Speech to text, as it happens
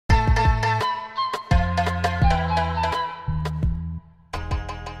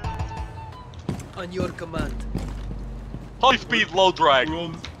On your command. High speed, low drag. We're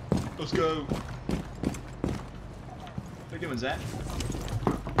on. Let's go. How you doing, Zach?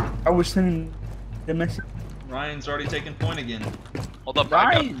 I was sending the message. Ryan's already taken point again. Hold up,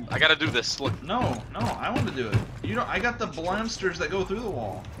 Ryan. I gotta do this. Look. No, I want to do it. You don't. I got the blamsters that go through the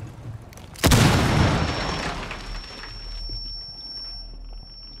wall.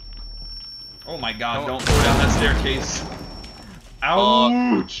 Oh my God! Don't go down that staircase.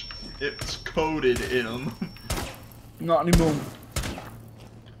 Ouch! It's coated in them. Not anymore.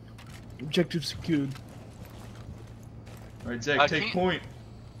 Objective secured. Alright, Zach, take point.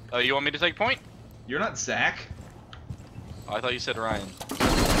 Oh, you want me to take point? You're not Zach. Oh, I thought you said Ryan.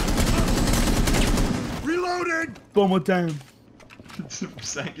 Reloading! One more time.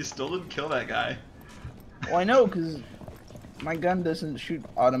 Zach, you still didn't kill that guy. Well, I know, because my gun doesn't shoot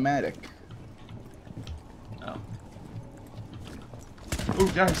automatic. Oh. Oh,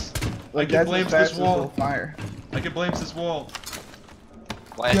 guys. Like, I can that's blame as this fast as wall. it'll fire. I can blame this wall.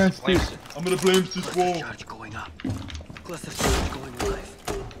 Blast it. I'm gonna blame this wall. Charge going up. Cluster charge going live.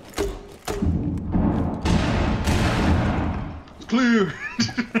 Clear.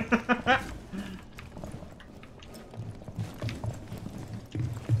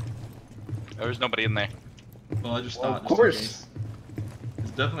 There's nobody in there. Well, I just Well, thought. of course. Just in case.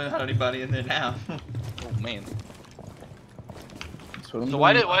 There's definitely not anybody in there now. Oh man. That's what I'm So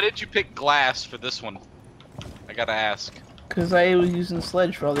doing. why did you pick glass for this one? I gotta ask. Because I was using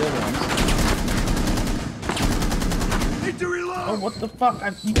sledge for all the other ones. Need to reload! Oh, what the fuck?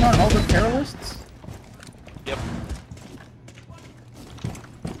 You got all the terrorists? Yep.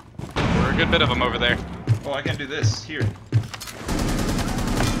 There are a good bit of them over there. Oh, I can do this. Here.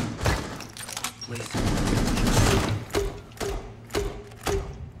 Please.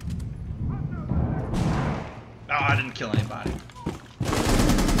 Oh, I didn't kill anybody.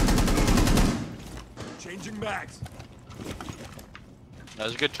 Changing backs. That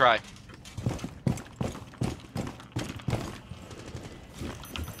was a good try.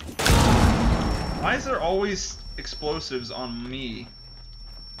 Why is there always explosives on me?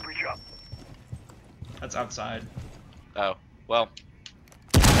 Reach up. That's outside. Oh, well.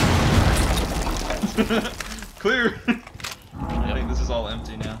 Clear. I think this is all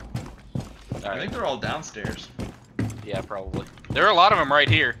empty now. I think Alright. they're all downstairs. Yeah, probably. There are a lot of them right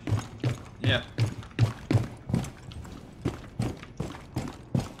here. Yeah.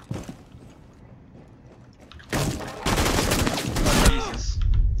 Oh, Jesus.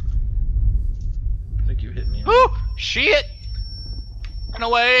 I think you hit me. Woo! Shit! Run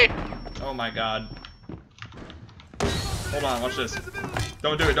away! Oh my God. Hold on, watch this.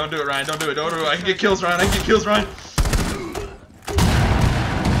 Don't do it, Ryan. Don't do it, I can get kills, Ryan.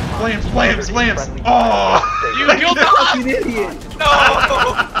 Flames. Oh! You killed the Fucking idiot! No!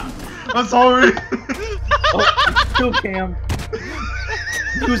 I'm sorry. Oh, you killed Cam.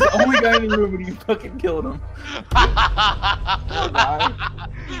 He was the only guy in the room and you fucking killed him.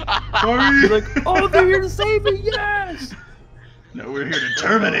 Sorry. You're like, oh, they're here to save me, yes! No, we're here to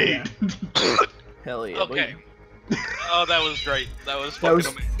terminate. Hell yeah. Okay. Oh, that was great. That was That fucking was,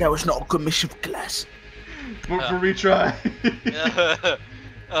 amazing. that was not a good mission class. For retry.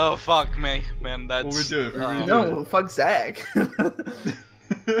 Oh, fuck me. Man, that's... We'll redo it. No, fuck Zach.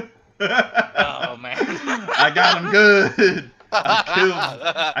 Oh, man. I got him good.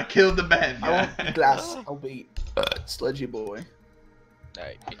 I killed the bad I guy. want glass. I'll be Sledgy boy.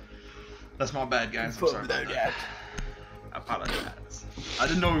 Alright. That's my bad, guys. I'm sorry about that. I apologize. I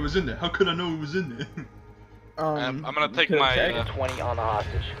didn't know he was in there. How could I know he was in there? I'm gonna take could've my... checked. 20 on the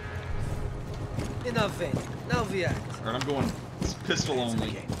hostage. Enough then. Now we act. Alright, I'm going pistol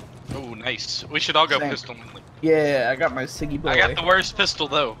only. Oh, nice. We should all go Same. pistol only. Yeah, I got my Siggy boy. I got the worst pistol,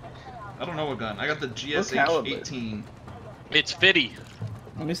 though. I don't know what gun. I got the caliber? GSH-18. It's Fitty.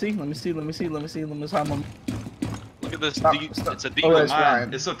 Let me see. How I'm... Look at this. Stop, D stop. It's a Oh, Deagle. that's Ryan.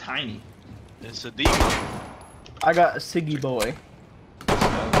 Mine, it's so tiny. It's a Deagle. I got a Siggy boy.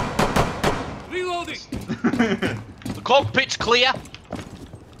 Reloading! The cockpit's clear.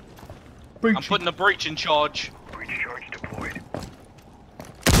 Breach. I'm putting a breach in charge. Breach charge deployed.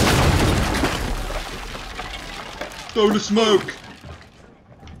 Throw the smoke.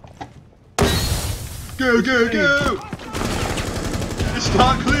 Go, go, go. It's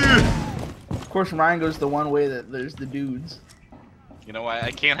not clear. Of course, Ryan goes the one way that there's the dudes. You know,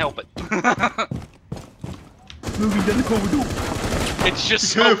 I can't help it. Moving down the corridor. It's just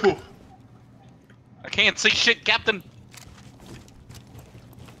Be smoke. careful. I can't see shit, Captain.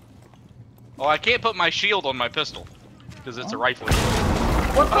 Oh, I can't put my shield on my pistol because it's a rifle.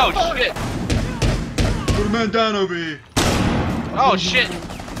 What the Oh fuck? shit! Put a man down over here. Oh shit!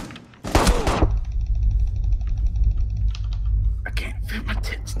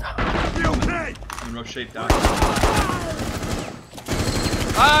 in rough shape, Doc.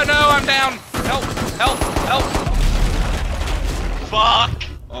 Oh no, I'm down! Help! Help! Help! Fuck!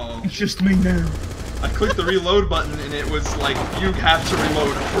 Uh-oh. It's just me now. I clicked the reload button and it was like, you have to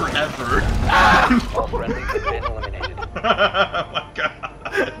reload forever. All friendlies have been eliminated. Oh my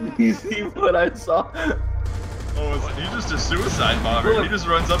god. You see what I saw? Oh, he's just a suicide bomber. He just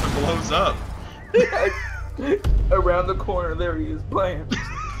runs up and blows up. Around the corner, there he is playing.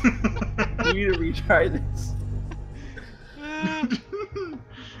 We need to retry this.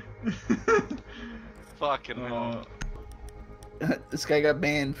 Fucking hell. This guy got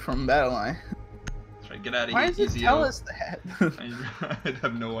banned from Battleline. Try to get out of Why here. does it Easy tell out. us that? I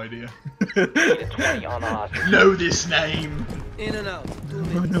have no idea. Need a 20 on the hostage. Know this name. In and out. 2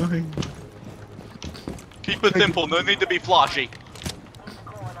 minutes. Keep it simple, no need to be flashy.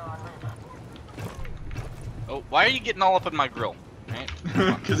 Oh, why are you getting all up in my grill? Right?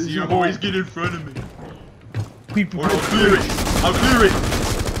 Because you always get in front of me. People Or I'll clear it. I'll clear it.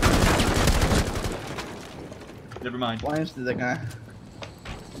 Never mind. Lions to that guy.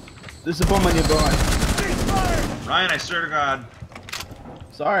 There's a bomb on your blind. Ryan, I swear to God.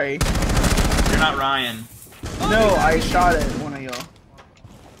 Sorry. You're not Ryan. No, I shot at one of y'all.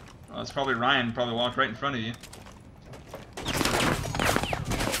 Oh, it's probably Ryan. Probably walked right in front of you.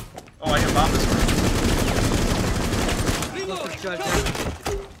 Oh, I can bomb this one. Cluster charge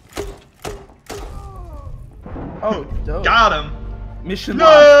activated. Oh, dope. Got him. Mission No!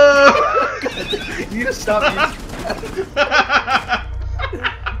 lost. You need to stop me.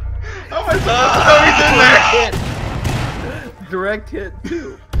 Oh my God! He's in there. Direct hit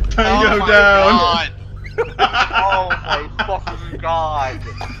too. Tango my down. God. Oh my fucking god.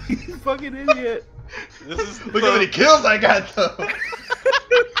 You fucking idiot. This is Look how many kills I got though.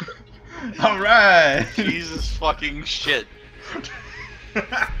 All right. Jesus fucking shit.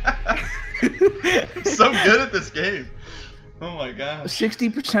 So good at this game. Oh my gosh.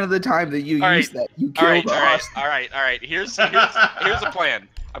 60% of the time that you All use right. that, you All kill right, the all right, hostage. all right, all right. Here's a plan.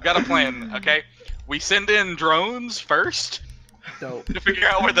 I've got a plan. Okay, we send in drones first Dope. to figure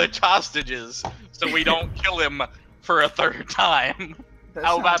out where the hostage is, so we don't kill him for a third time. That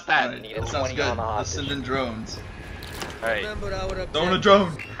How sounds about that? Alright, Need a that sounds 20 good. on the Let's hostage. send in drones. All right. Remember our objective. Throw in a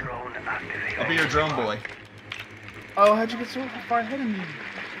drone. I'll be your drone boy. Oh, how'd you get so far ahead of me?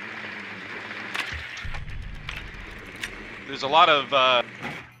 There's a lot of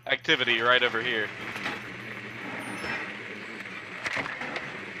activity right over here.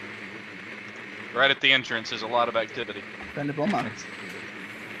 Right at the entrance, there's a lot of activity. Bend a bomb.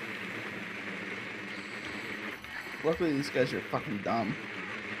 Luckily, these guys are fucking dumb.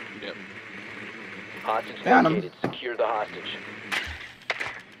 Yep. Hostage Found him. located. Secure the hostage.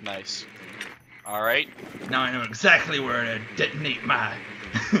 Nice. All right. Now I know exactly where to detonate my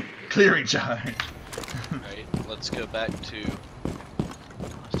clearing charge. All right. Let's go back to.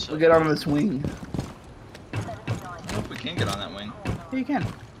 We'll get on this wing. I hope we can get on that wing. Yeah, you can.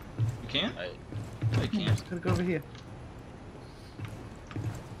 You can? Alright. I can't. Just gotta go over here.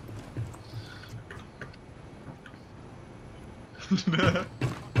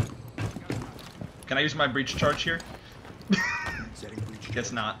 Can I use my breach charge here?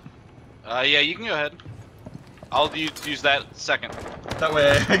 Guess not. Yeah, you can go ahead. I'll use that second. That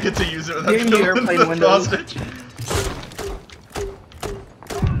way I get to use it without Get in the killing airplane the windows. hostage.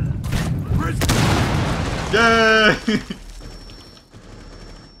 Yay!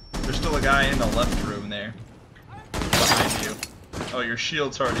 There's still a guy in the left room there. Behind you. Oh, your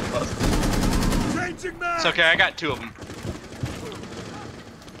shield's already busted. It's okay, I got 2 of them.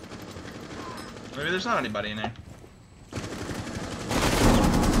 Maybe there's not anybody in there.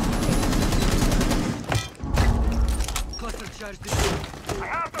 Cluster charge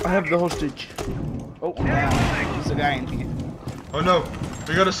deployed. I have the hostage. Oh, down. There's a guy in here. Oh no!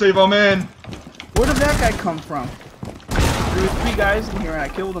 We gotta save our man! Where did that guy come from? There were 3 guys in here and I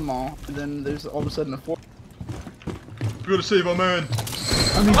killed them all. And then there's all of a sudden a 4th. We gotta save our man!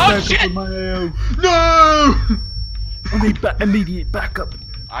 I need shit! with my AO. No! I need immediate backup.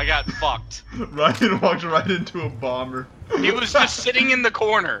 I got fucked. Ryan walked right into a bomber. He was just sitting in the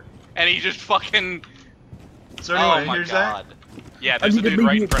corner, and he just fucking. Is there anyone Oh in my here, god. Zach? Yeah, there's a need dude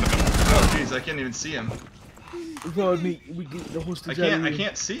right in immediate- front of him. Oh jeez, I can't even see him. God, we get the I hostage out of can't. I here.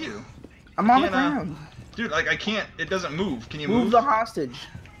 can't see you, I'm on the can't, ground. dude. Like I can't. It doesn't move. Can you Move move? the hostage.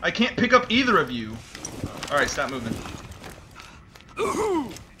 I can't pick up either of you. All right, stop moving.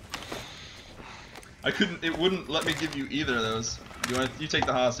 I couldn't. It wouldn't let me give you either of those. You take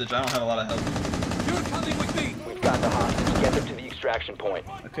the hostage. I don't have a lot of health. You're coming with me. We've got the hostage. Get them to the extraction point.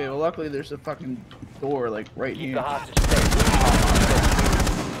 Okay, well luckily there's a fucking door like right Keep here. the hostage safe.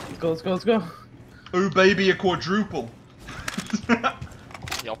 Let's go, let's go, let's go. Oh baby, a quadruple.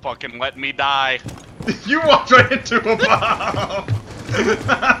 Y'all fucking let me die. You walked right into a bomb.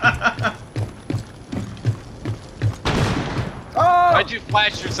 Oh! Why'd you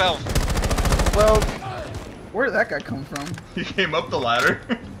flash yourself? Well, where did that guy come from? He came up the ladder.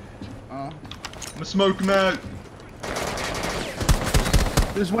 Oh. I'm gonna smoke him out.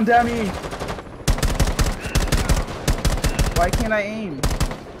 There's one down here. Why can't I aim?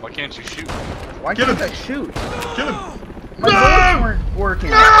 Why can't you shoot? Why Get can't him. I shoot? Kill him. My bullets weren't working.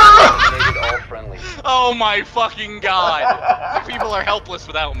 Eliminated all friendlies. Oh my fucking god! You people are helpless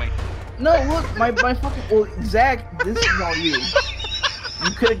without me. No, look, my fucking. Well, Zach, this is all you.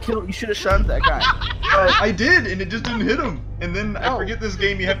 You could have killed. You should have shot that guy. I did, and it just didn't hit him. And then I No. forget this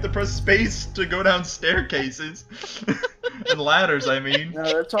game. You have to press space to go down staircases and ladders. I mean. No,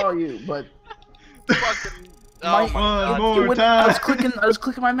 that's all you. But Fucking. My- Oh my god. One more I was time. clicking. I was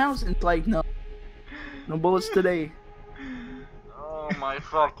clicking my mouse and it's like no bullets today. Oh my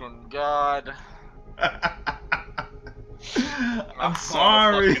fucking god. I'm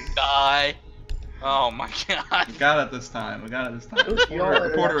sorry. Fucking die. Oh my god. We got it this time. We got it this time. It was y'all that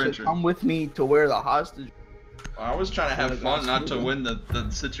Reporter actually entry. come with me to where the hostage. I was trying to have fun, not to win the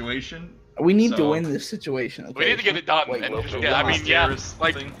situation. We need to So- win this situation. Okay? We need to get it done. Wait, And- wait, yeah, I mean, yeah, Stairs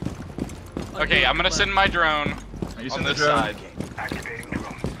like, thing. okay, I'm gonna send my drone Are you on sending the this drone? side.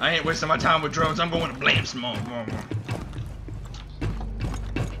 I ain't wasting my time with drones. I'm going to blame some more.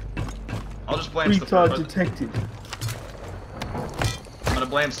 I'll just blame some. Retard detected. I'm gonna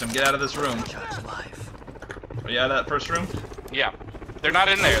blame some. Get out of this room. Are you out of that first room? Yeah. They're not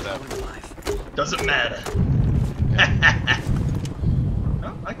in there, though. Doesn't matter.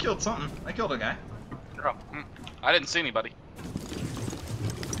 Oh, I killed something. I killed a guy. Oh, I didn't see anybody.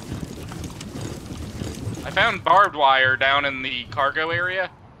 I found barbed wire down in the cargo area.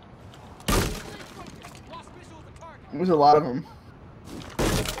 There's a lot of them.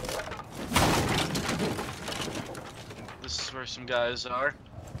 This is where some guys are.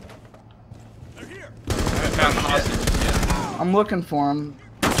 They're here. I haven't found the hostages yet. I'm looking for them.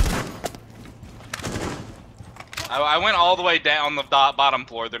 I went all the way down the bottom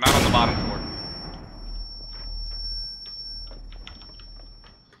floor. They're not on the bottom floor.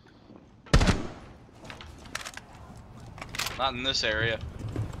 Not in this area.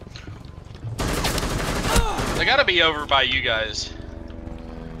 They gotta be over by you guys.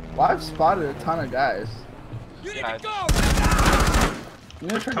 Well, I've spotted a ton of guys. Yeah, I'm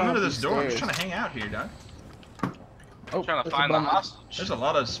gonna try Come going into up this these door. I'm just stairs. trying to hang out here, Doc. Oh, trying to there's a find the bomb. hostage. There's a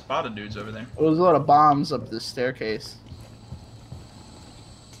lot of spotted dudes over there. There's a lot of bombs up this staircase.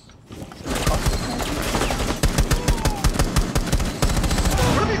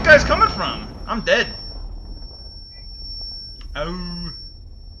 Where are these guys coming from? I'm dead. Oh,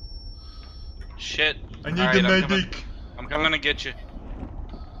 Shit. I need Alright, the I'm coming. medic. I'm coming to get you.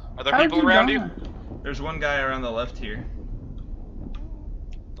 Are there How'd people around you? die? There's one guy around the left here.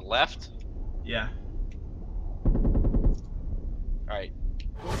 The left? Yeah. Alright.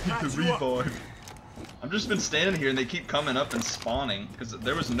 The revive. I've just been standing here and they keep coming up and spawning because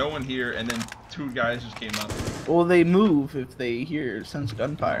there was no one here and then two guys just came up. Well, they move if they hear sense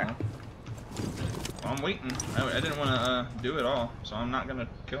gunfire. Well, I'm waiting. I didn't want to do it all, so I'm not gonna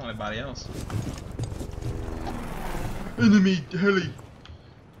kill anybody else. Enemy heli.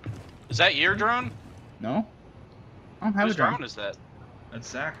 Is that your drone? No? I don't have Whose a drone. drone is that? That's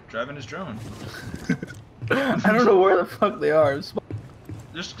Zach driving his drone. I don't know where the fuck they are.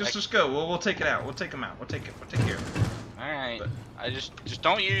 Just go. We'll take it out. We'll take them out. We'll take care of it. Alright. But- I just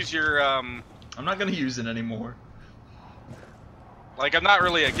don't use your I'm not gonna use it anymore. like I'm not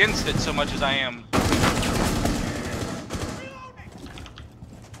really against it so much as I am.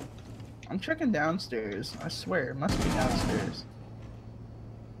 I'm checking downstairs. I swear, it must be downstairs.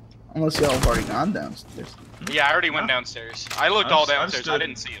 Unless y'all have already gone downstairs. Yeah, I already went No. downstairs. I looked I've- all I've downstairs. I stood-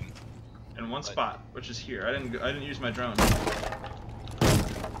 didn't see him. In one spot, which is here. I didn't use my drone. 'Cause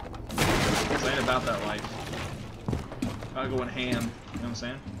I ain't about that life. I'm going ham. You know what I'm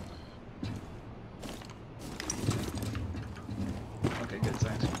saying? Okay, good,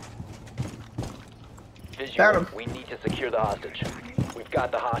 thanks. Got Visual, him. we need to secure the hostage. We've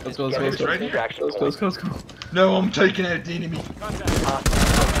got the hostage. Let's go, Get let's to go, the let's go. extraction Let's go, let's go, let's go. No, I'm taking out the enemy.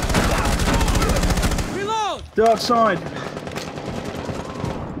 Reload! They're outside.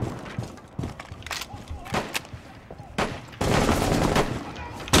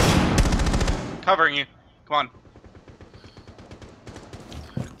 Covering you. Come on.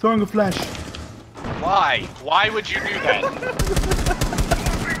 Throwing a flash. Why? Why would you do that?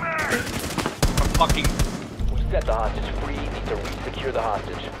 I'm fucking. We set the hostage free. Need to re-secure the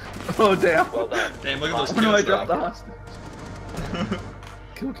hostage. Oh damn. Well done. Damn, look at those Oh no, I kills, dropped the bro. hostage.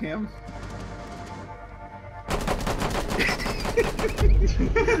 Kill cam.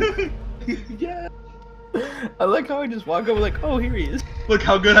 Yeah. I like how I just walk over like, oh, here he is. Look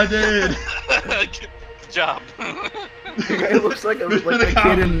how good I did. Good job. The guy looks like a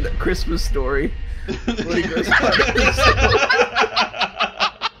kid in Christmas Story. When he goes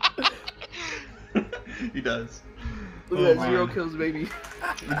He does. Look Oh, at that man. 0 kills, baby.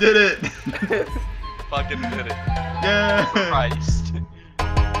 We did it. Fucking did it. Yeah. Christ.